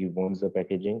 He wants the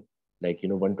packaging like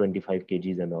 125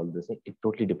 kgs and all this. It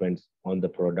totally depends on the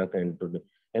product,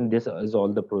 and this is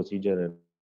all the procedure and all this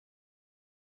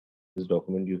thing. This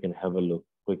document, you can have a look,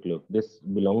 quick look. This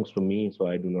belongs to me, so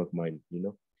I do not mind.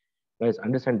 Guys,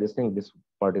 understand this thing. This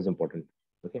part is important.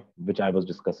 Okay, which I was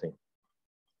discussing.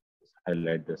 Just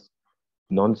highlight this: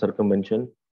 non-circumvention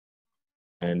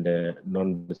and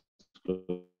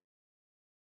non-disclosure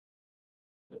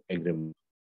agreement.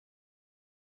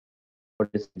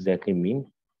 What does this exactly mean?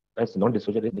 As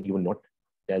non-disclosure is that you will not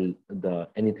tell the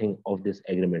anything of this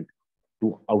agreement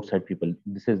to outside people.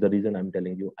 This is the reason I'm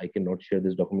telling you I cannot share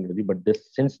this document with you. But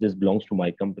since this belongs to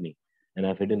my company and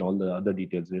I've hidden all the other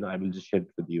details, I will just share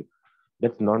it with you.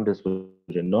 That's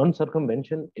non-disclosure.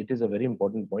 Non-circumvention, it is a very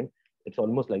important point. It's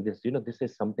almost like this. This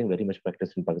is something very much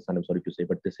practiced in Pakistan. I'm sorry to say,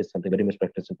 but this is something very much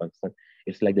practiced in Pakistan.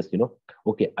 It's like this.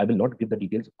 Okay, I will not give the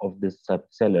details of this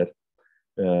seller.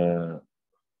 Uh,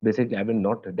 Basically, I will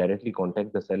not directly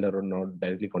contact the seller or not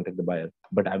directly contact the buyer,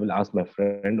 but I will ask my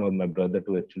friend or my brother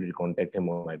to actually contact him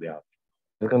on my behalf.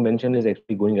 Circumvention is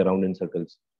actually going around in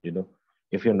circles.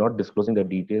 If you're not disclosing the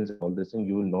details and all this thing,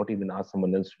 you will not even ask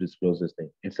someone else to disclose this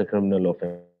thing. It's a criminal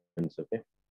offense. Okay.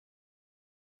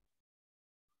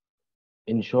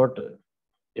 In short,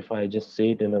 if I just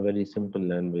say it in a very simple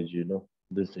language,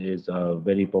 this is a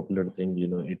very popular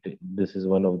thing. This is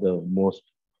one of the most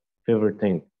favorite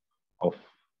thing of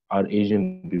our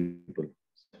Asian people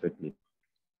specifically.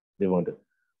 They want it.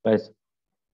 Guys,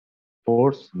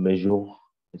 force majeure,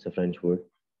 it's a French word,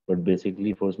 but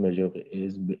basically force majeure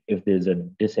is if there's a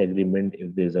disagreement,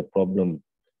 if there's a problem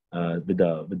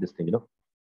with this thing,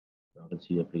 let's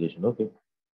see application. Okay.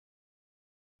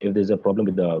 If there's a problem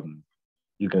with the,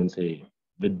 you can say,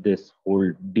 with this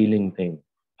whole dealing thing,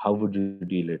 how would you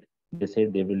deal it? They say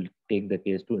they will take the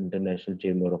case to International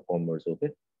Chamber of Commerce. Okay.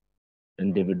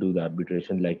 And they will do the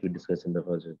arbitration like we discussed in the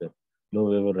first step. No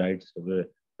waiver rights.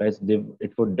 Guys,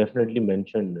 it would definitely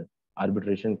mention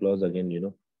arbitration clause again,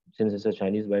 since it's a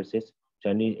Chinese buyer says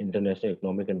Chinese International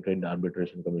Economic and Trade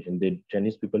Arbitration Commission.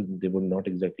 Chinese people, they would not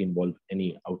exactly involve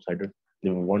any outsider. They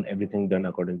want everything done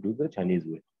according to the Chinese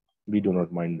way. We do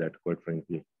not mind that, quite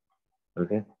frankly.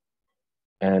 Okay.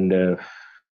 And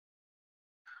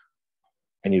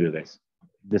anyway, guys,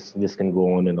 this can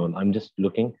go on and on. I'm just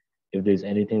looking if there's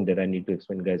anything that I need to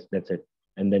explain, guys. That's it.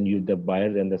 And then the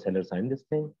buyer and the seller sign this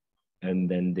thing, and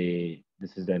then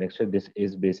this is the annexure. This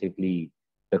is basically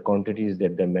the quantities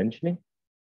that they're mentioning.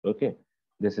 Okay.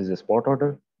 This is a spot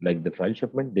order, like the trial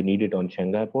shipment. They need it on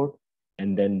Shanghai port,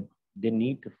 and then they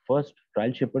need the first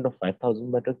trial shipment of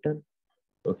 5,000 metric ton.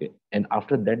 Okay. And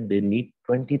after that, they need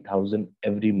 20,000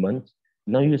 every month.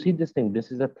 Now you see this thing.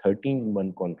 This is a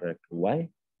 13-month contract. Why?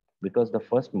 Because the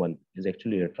first month is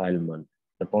actually a trial month.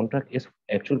 The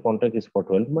actual contract is for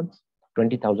 12 months,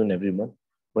 20,000 every month,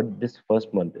 but this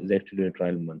first month is actually a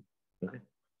trial month. Okay,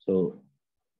 so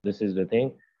this is the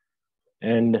thing,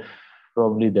 and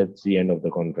probably that's the end of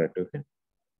the contract. Okay,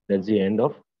 that's the end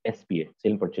of SPA,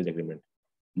 sale purchase agreement.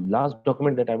 Last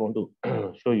document that I want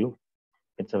to show you,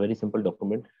 it's a very simple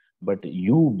document, but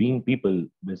you being people,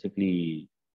 basically,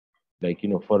 like,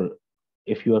 for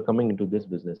if you are coming into this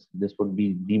business, this would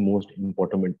be the most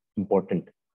important.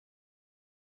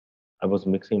 I was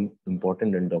mixing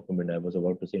important and document. I was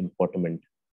about to say important.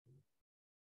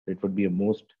 It would be a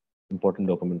most important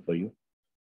document for you.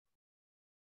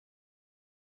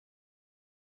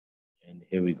 And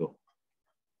here we go.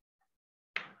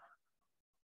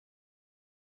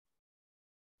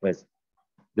 Yes,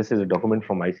 this is a document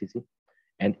from ICC,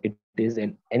 and it is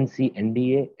an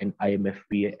NCNDA and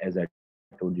IMFPA, as I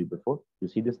told you before. You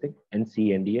see this thing,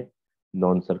 NCNDA,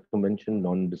 non-circumvention,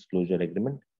 non-disclosure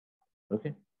agreement.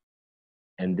 Okay,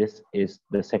 and this is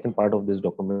the second part of this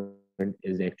document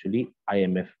is actually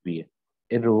IMFPA,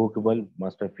 irrevocable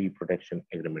master fee protection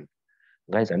agreement.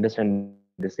 Guys, understand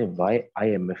this thing, why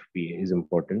IMFPA is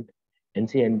important.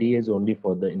 NCNDA is only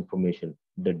for the information,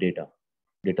 the data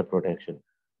protection.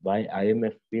 Why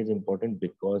IMFPA is important?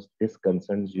 Because this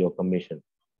concerns your commission.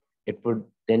 It would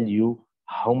tell you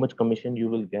how much commission you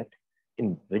will get,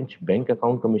 in which bank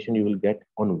account commission you will get,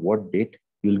 on what date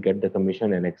you will get the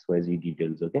commission, and XYZ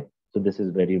details. Okay, so this is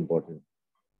very important.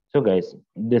 So guys,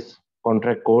 this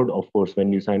contract code, of course,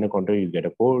 when you sign a contract, you get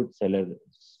a code, seller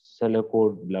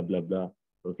code, blah blah blah.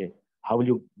 Okay, how will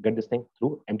you get this thing?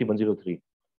 Through MT103.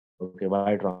 Okay,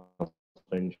 wire transfer,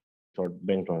 in short,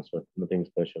 bank transfer, nothing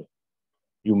special.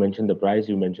 You mention the price,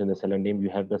 you mention the seller name, you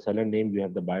have the seller name, you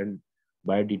have the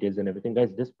buyer details and everything.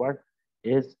 Guys, this part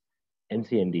is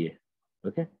NCNDA.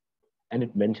 Okay, and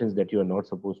it mentions that you are not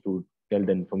supposed to tell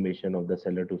the information of the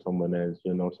seller to someone else,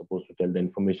 you're not supposed to tell the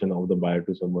information of the buyer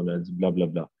to someone else, blah blah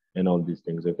blah, and all these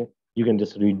things. Okay, you can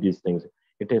just read these things.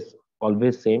 It is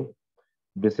always same.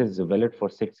 This is valid for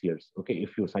 6 years. Okay,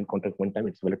 if you sign contract one time,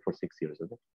 it's valid for 6 years.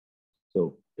 Okay,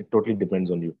 so it totally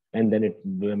depends on you. And then it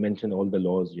mentioned all the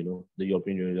laws, the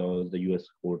European laws, the US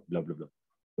court, blah blah blah.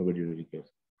 Nobody really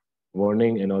cares.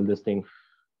 Warning and all this thing,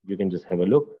 you can just have a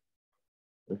look.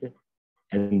 Okay,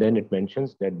 and then it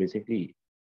mentions that basically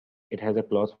it has a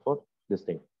clause for this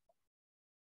thing,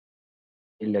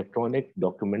 electronic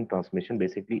document transmission.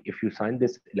 Basically, if you sign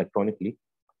this electronically,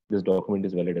 this document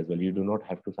is valid as well. You do not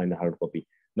have to sign a hard copy.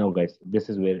 Now guys, this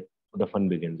is where the fun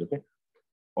begins. Okay,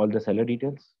 all the seller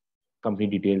details, company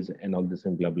details, and all this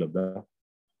and blah blah blah,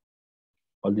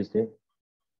 all this thing,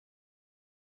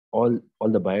 all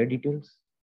the buyer details.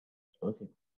 Okay,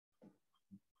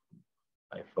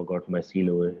 I forgot my seal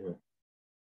over here.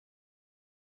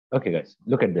 Okay guys,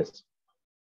 look at this.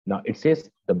 Now it says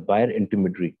the buyer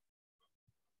intermediary.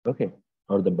 Okay,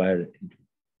 or the buyer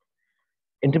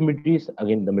intermediaries,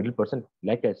 again the middle person.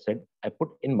 Like I said, I put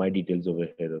in my details over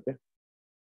here. Okay,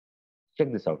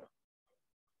 check this out.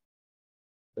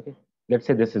 Okay, let's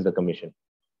say this is the commission,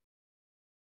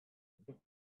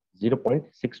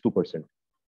 0.62%.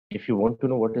 If you want to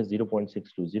know what is 0.62,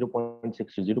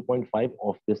 0.62, 0.5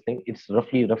 of this thing, it's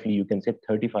roughly you can say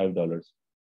 $35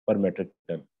 per metric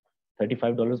ton.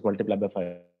 $35 multiplied by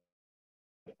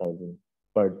 5,000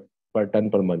 per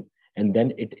ton per month, and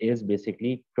then it is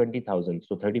basically 20,000.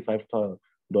 So $35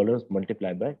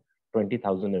 multiplied by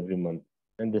 20,000 every month,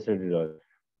 and this is all.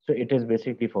 So it is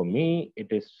basically for me.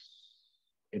 It is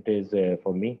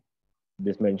for me.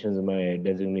 This mentions my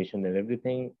designation and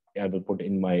everything. I will put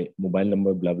in my mobile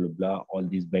number, blah blah blah, all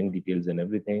these bank details and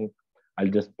everything. I'll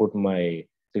just put my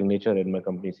signature and my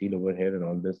company seal over here and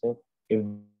all this thing. If they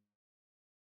want to know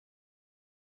what is the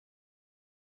commission per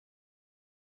metric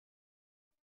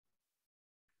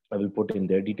ton, I will put in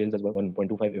their details as well.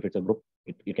 1.25 if it's a group.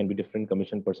 It can be different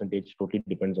commission percentage. Totally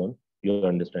depends on your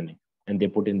understanding. And they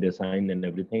put in their sign and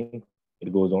everything.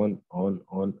 It goes on.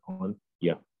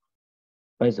 Yeah.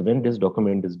 Guys, when this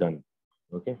document is done,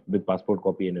 okay, with passport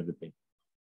copy and everything,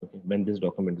 okay, when this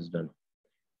document is done,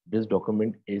 this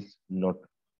document is not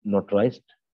notarized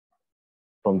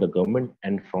from the government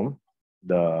and from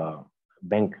the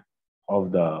bank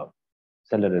of the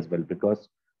seller as well, because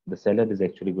the seller is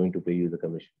actually going to pay you the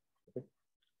commission. Okay?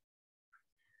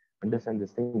 Understand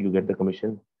this thing, you get the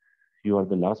commission, you are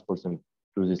the last person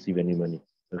to receive any money.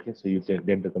 Okay, so you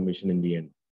get the commission in the end.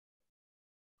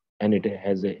 And it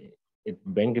has a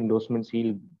bank endorsement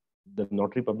seal. The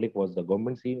notary public was the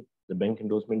government seal. The bank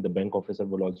endorsement, the bank officer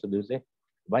will also do say.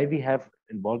 Why we have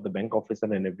involved the bank officer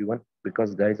and everyone?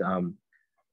 Because guys,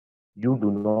 you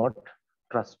do not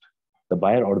trust the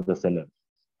buyer or the seller.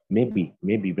 Maybe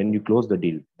when you close the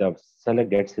deal, the seller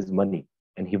gets his money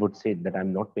and he would say that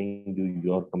I'm not paying you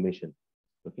your commission.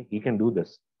 Okay, he can do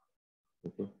this.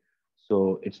 Okay,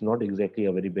 so it's not exactly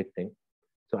a very big thing.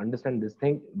 So understand this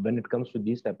thing, when it comes to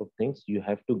these type of things, you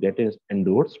have to get it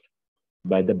endorsed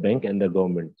by the bank and the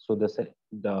government. So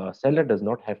the seller does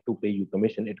not have to pay you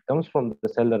commission. It comes from the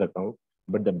seller account,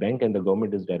 but the bank and the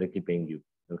government is directly paying you.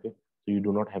 Okay, so you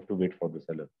do not have to wait for the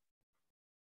seller.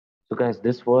 So guys,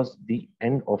 this was the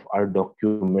end of our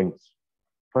documents.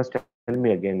 First, tell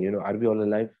me again, are we all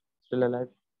alive? Still alive?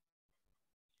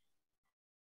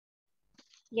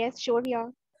 Yes, sure, we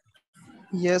are.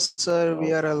 Yes, sir,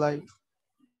 we Oh, are alive.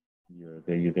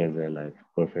 you guys are alive.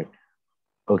 Perfect.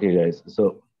 Okay, guys.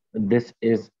 So this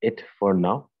is it for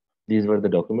now. These were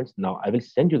the documents. Now I will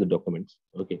send you the documents.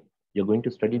 Okay. You're going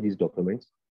to study these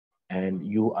documents, and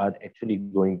you are actually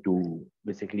going to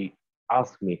basically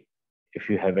ask me if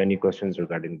you have any questions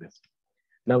regarding this.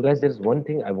 Now, guys, there's one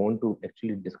thing I want to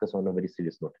actually discuss on a very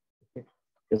serious note. Okay.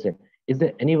 Listen, is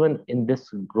there anyone in this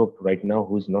group right now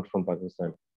who is not from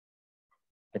Pakistan?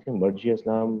 I think Marji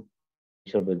Islam,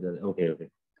 Aisha Badal. Okay.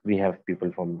 We have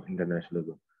people from international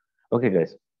group. Okay,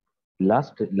 guys.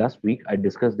 Last week I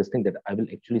discussed this thing that I will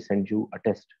actually send you a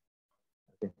test.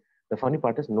 Okay. The funny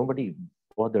part is nobody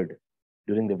bothered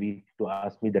during the week to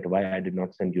ask me that why I did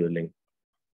not send you a link.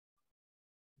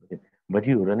 Okay. But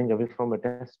you running away from a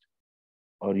test,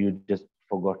 or you just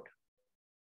forgot?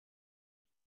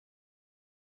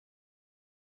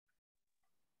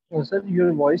 Sir,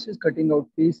 your voice is cutting out.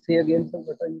 Please say again, sir.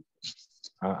 What are you?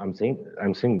 I'm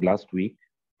saying last week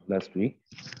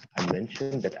I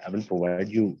mentioned that I will provide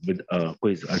you with a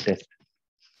quiz, a test.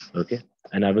 Okay.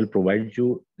 And I will provide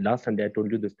you, last Sunday I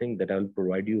told you this thing that I will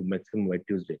provide you maximum by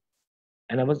Tuesday.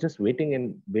 And I was just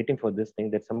waiting for this thing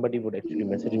that somebody would actually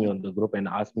message me on the group and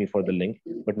ask me for the link,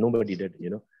 but nobody did.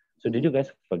 So did you guys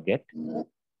forget,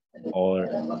 or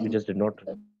you just did not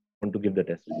want to give the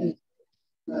test?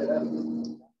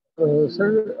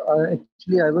 Sir,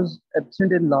 actually, I was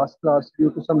absent in last class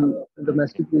due to some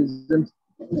domestic reasons.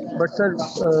 But, sir,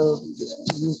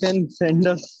 you can send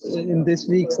us in this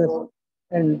week, sir.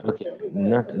 And Okay,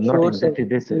 not sure, sir. exactly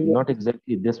this, not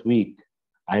exactly this week.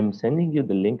 I'm sending you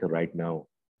the link right now.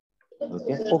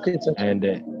 Okay, Okay, sir.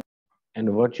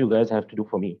 and what you guys have to do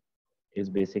for me is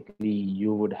basically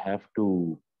you would have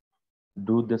to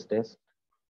do this test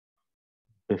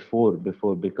before,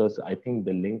 because I think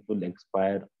the link will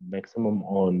expire maximum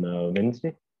on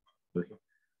Wednesday. Okay.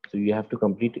 So you have to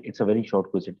complete. It's a very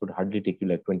short quiz. It would hardly take you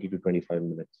like 20 to 25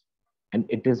 minutes, and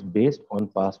it is based on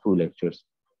past two lectures.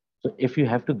 So if you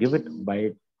have to give it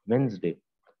by Wednesday,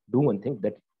 do one thing,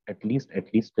 that at least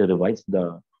revise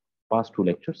the past two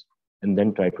lectures and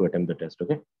then try to attempt the test.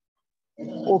 Okay.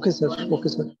 Okay, sir. Okay,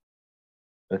 sir.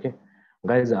 Okay,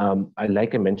 guys.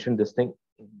 I mentioned this thing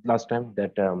last time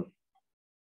that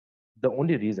the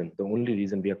only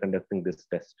reason we are conducting this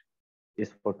test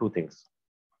is for two things.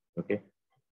 Okay,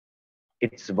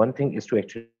 it's one thing is to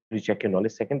actually check your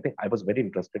knowledge. Second thing, I was very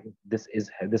interested.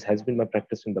 This has been my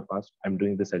practice in the past. I'm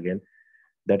doing this again.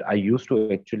 That I used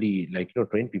to actually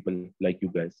train people like you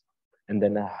guys, and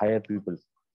then I hire people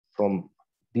from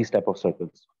these type of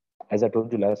circles. As I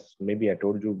told you last, maybe I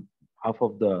told you, half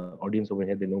of the audience over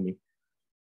here, they know me,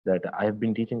 that I have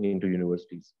been teaching into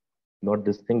universities, not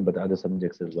this thing but other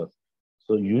subjects as well.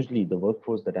 So usually the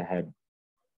workforce that I had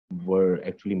were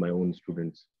actually my own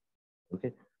students.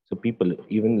 Okay, so people,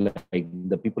 even like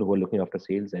the people who are looking after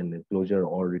sales and closure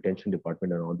or retention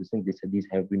department and all these things, they said these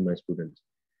have been my students.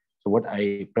 So what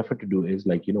I prefer to do is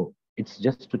it's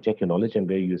just to check your knowledge and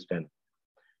where you stand.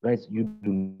 Guys, you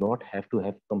do not have to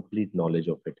have complete knowledge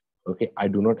of it. Okay, I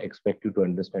do not expect you to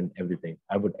understand everything.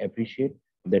 I would appreciate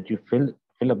that you fill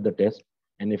up the test,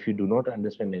 and if you do not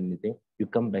understand anything, you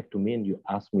come back to me and you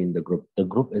ask me in the group. The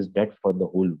group is dead for the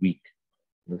whole week.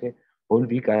 Okay, whole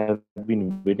week I have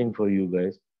been waiting for you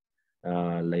guys.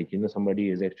 Somebody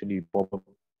is actually pop up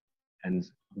and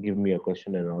give me a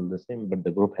question and all the same, but the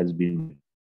group has been dead.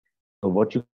 So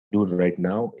what you can do right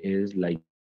now is just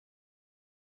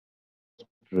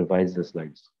revise the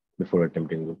slides before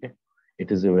attempting. Okay,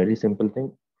 it is a very simple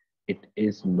thing. It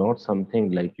is not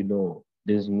something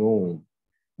there's no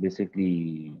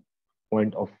basically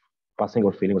point of passing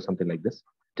or failing or something like this.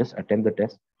 Just attempt the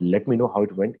test. Let me know how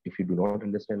it went. If you do not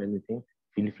understand anything,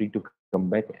 feel free to come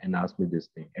back and ask me this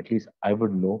thing. At least I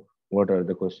would know what are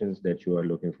the questions that you are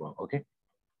looking for. Okay.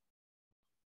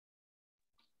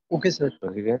 Okay, sir.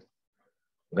 Okay,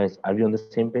 guys, are we on the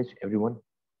same page, everyone?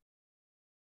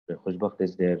 The Khushbakht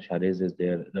is there, Shariz is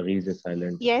there, Raghis is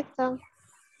silent, Yes, sir.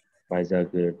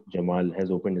 Faizak, Jamal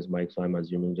has opened his mic, so I'm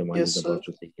assuming Jamal Yes, is sir. about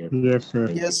to say yes. Yes, sir.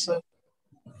 Thank Yes, you. sir.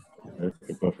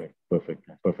 Okay,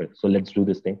 perfect. So let's do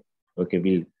this thing. Okay. Okay,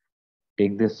 we'll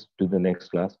take this to the next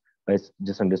class. Guys,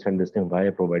 just understand this thing, why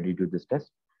I provided you this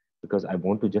test, because I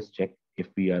want to just check if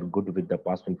we are good with the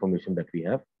past information that we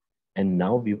have. And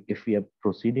now if we are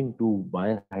proceeding to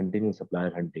buyer hunting and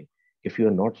supplier hunting, if you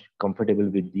are not comfortable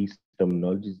with these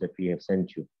terminologies that we have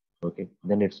sent you, okay,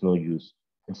 then it's no use.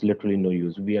 It's literally no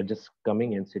use. We are just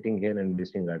coming and sitting here and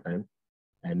wasting our time,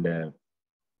 and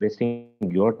wasting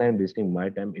your time, wasting my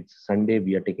time. It's Sunday.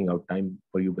 We are taking out time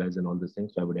for you guys and all these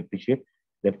things. So I would appreciate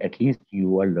that at least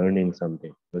you are learning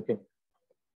something. Okay.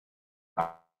 I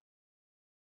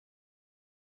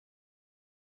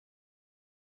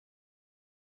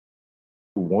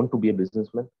want to be a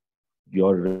businessman. You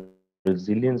want to be a businessman. Your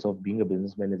resilience of being a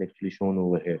businessman is actually shown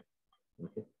over here.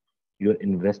 Okay. You're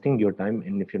investing your time,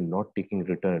 and if you're not taking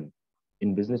return,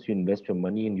 in business you invest your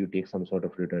money and you take some sort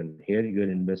of return. Here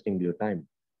you're investing your time,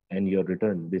 and your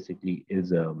return basically is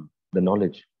the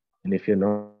knowledge. And if you're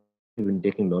not even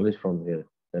taking knowledge from here,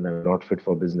 then I'm not fit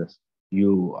for business.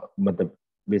 You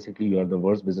basically you are the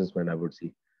worst businessman, I would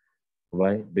see.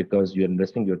 Why? Because you're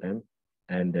investing your time,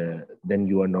 and then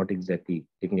you are not exactly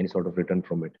taking any sort of return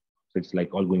from it. So it's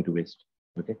like all going to waste.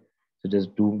 Okay. So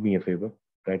just do me a favor.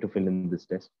 Try to fill in this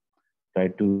test. Try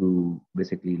to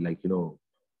basically, fill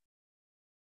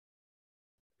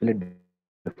it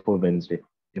before Wednesday.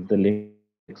 If the link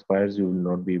expires, you will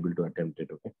not be able to attempt it.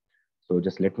 Okay. So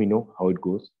just let me know how it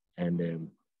goes, and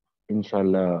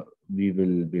inshallah, we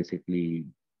will basically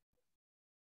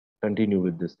continue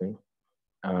with this thing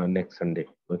next Sunday.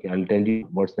 Okay, I'll tell you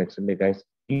what's next Sunday, guys.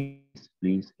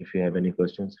 Please, if you have any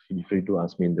questions, feel free to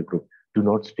ask me in the group. Do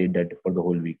not stay dead for the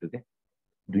whole week. Okay.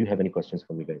 Do you have any questions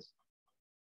for me, guys?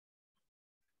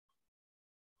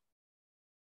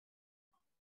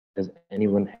 Does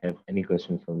anyone have any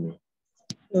questions for me?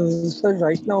 Sir,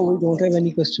 right now we don't have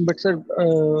any question, but sir,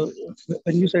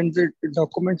 when you send the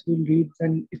documents, we'll read,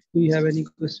 and if we have any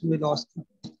question, we'll ask.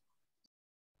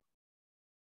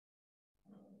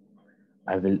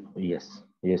 I will, yes,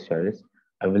 Charis.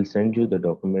 I will send you the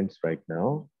documents right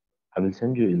now. I will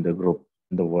send you in the group,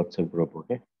 in the WhatsApp group.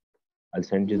 Okay. I'll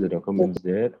send you the documents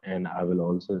there, and I'll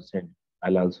also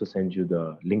send you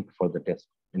the link for the test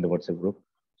in the WhatsApp group.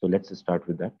 So let's start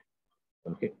with that.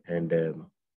 Okay. And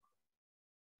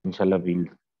inshallah, we'll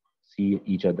see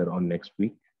each other on next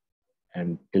week.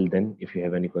 And till then, if you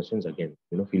have any questions, again,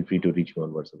 feel free to reach me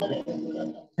on WhatsApp. Okay?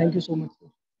 Thank you so much, sir.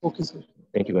 Okay, sir.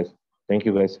 Thank you, guys. Thank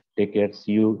you, guys. Take care.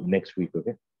 See you next week.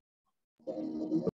 Okay.